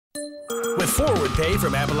With Forward Pay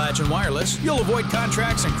from Appalachian Wireless, you'll avoid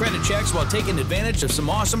contracts and credit checks while taking advantage of some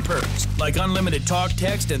awesome perks, like unlimited talk,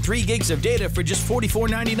 text, and 3 gigs of data for just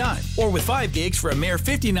 $44.99, or with 5 gigs for a mere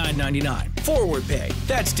 $59.99. Forward Pay,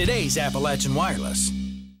 that's today's Appalachian Wireless.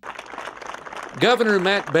 Governor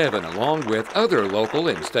Matt Bevin, along with other local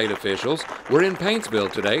and state officials, were in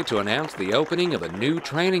Paintsville today to announce the opening of a new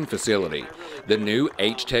training facility. The new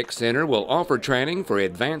H-Tech Center will offer training for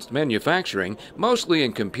advanced manufacturing, mostly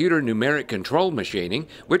in computer numeric control machining,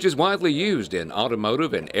 which is widely used in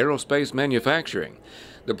automotive and aerospace manufacturing.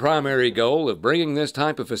 The primary goal of bringing this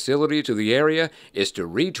type of facility to the area is to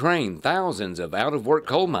retrain thousands of out-of-work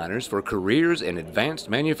coal miners for careers in advanced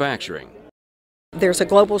manufacturing. There's a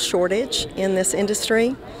global shortage in this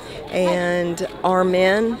industry, and our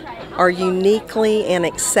men are uniquely and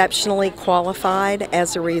exceptionally qualified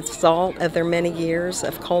as a result of their many years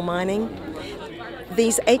of coal mining.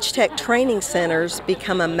 These H-Tech training centers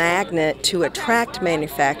become a magnet to attract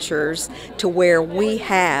manufacturers to where we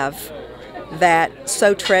have that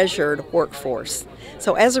so treasured workforce.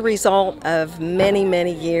 So as a result of many,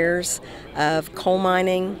 many years of coal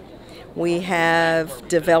mining, we have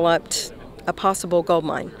developed a possible gold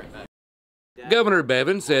mine. Governor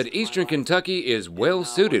Bevin said Eastern Kentucky is well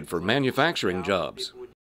suited for manufacturing jobs.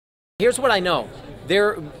 Here's what I know.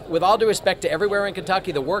 With all due respect to everywhere in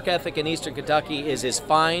Kentucky, the work ethic in Eastern Kentucky is as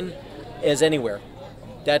fine as anywhere.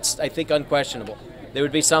 That's, I think, unquestionable. There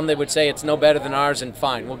would be some that would say it's no better than ours, and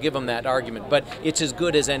fine, we'll give them that argument. But it's as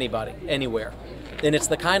good as anybody, anywhere. And it's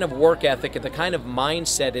the kind of work ethic and the kind of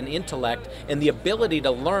mindset and intellect and the ability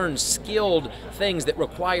to learn skilled things that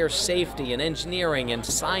require safety and engineering and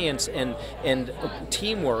science and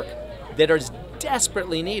teamwork that are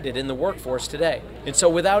desperately needed in the workforce today. And so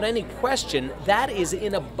without any question, that is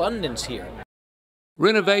in abundance here.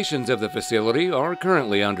 Renovations of the facility are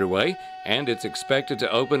currently underway, and it's expected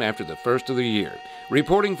to open after the first of the year.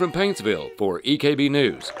 Reporting from Paintsville for EKB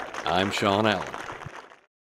News, I'm Sean Allen.